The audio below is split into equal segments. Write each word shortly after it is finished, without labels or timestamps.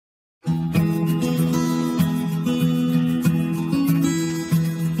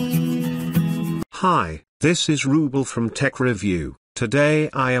Hi, this is Rubel from Tech Review. Today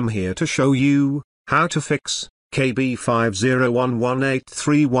I am here to show you how to fix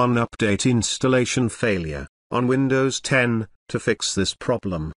KB5011831 update installation failure on Windows 10. To fix this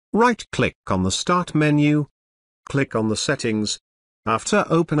problem, right-click on the Start menu, click on the Settings. After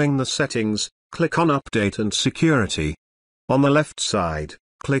opening the settings, click on Update and Security. On the left side,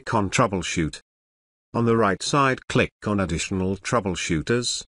 click on Troubleshoot. On the right side, click on Additional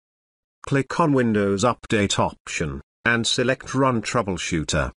Troubleshooters. Click on Windows Update option, and select Run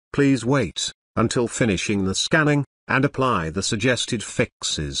Troubleshooter. Please wait until finishing the scanning, and apply the suggested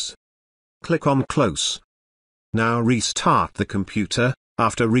fixes. Click on Close. Now restart the computer.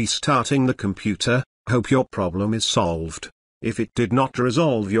 After restarting the computer, hope your problem is solved. If it did not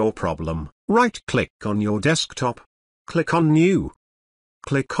resolve your problem, right-click on your desktop. Click on New.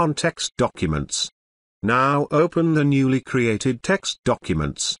 Click on Text Documents. Now open the newly created text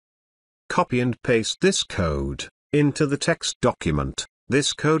documents. Copy and paste this code into the text document.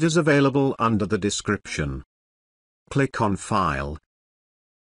 This code is available under the description. Click on File.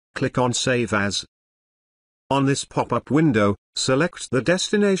 Click on Save As. On this pop-up window, select the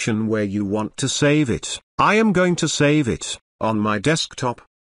destination where you want to save it. I am going to save it on my desktop.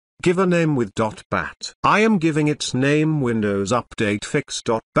 Give a name with .bat. I am giving its name Windows Update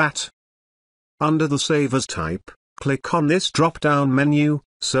Fix.bat. Under the Save As type, click on this drop-down menu,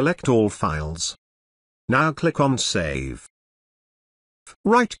 select all files. Now click on Save.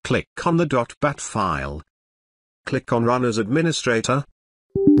 Right-click on the .bat file. Click on Run as Administrator.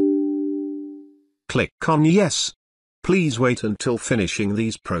 Click on Yes. Please wait until finishing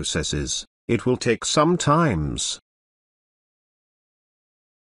these processes. It will take some times.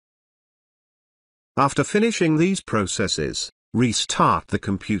 After finishing these processes, restart the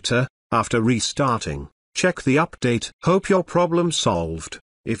computer. After restarting, check the update. Hope your problem solved.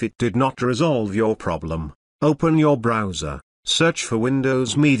 If it did not resolve your problem, open your browser, search for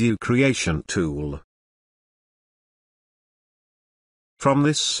Windows Media Creation Tool. From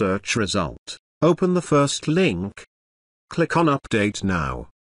this search result, open the first link. Click on Update Now.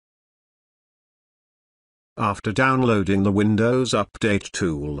 After downloading the Windows Update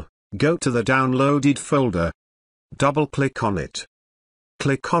tool, go to the downloaded folder. Double-click on it.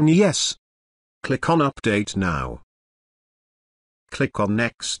 Click on Yes. Click on Update Now. Click on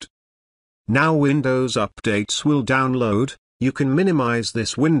Next. Now Windows updates will download. You can minimize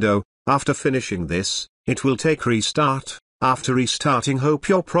this window. After finishing this, it will take restart. After restarting, hope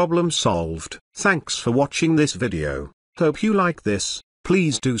your problem solved. Thanks for watching this video. Hope you like this.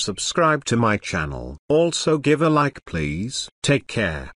 Please do subscribe to my channel. Also give a like please. Take care.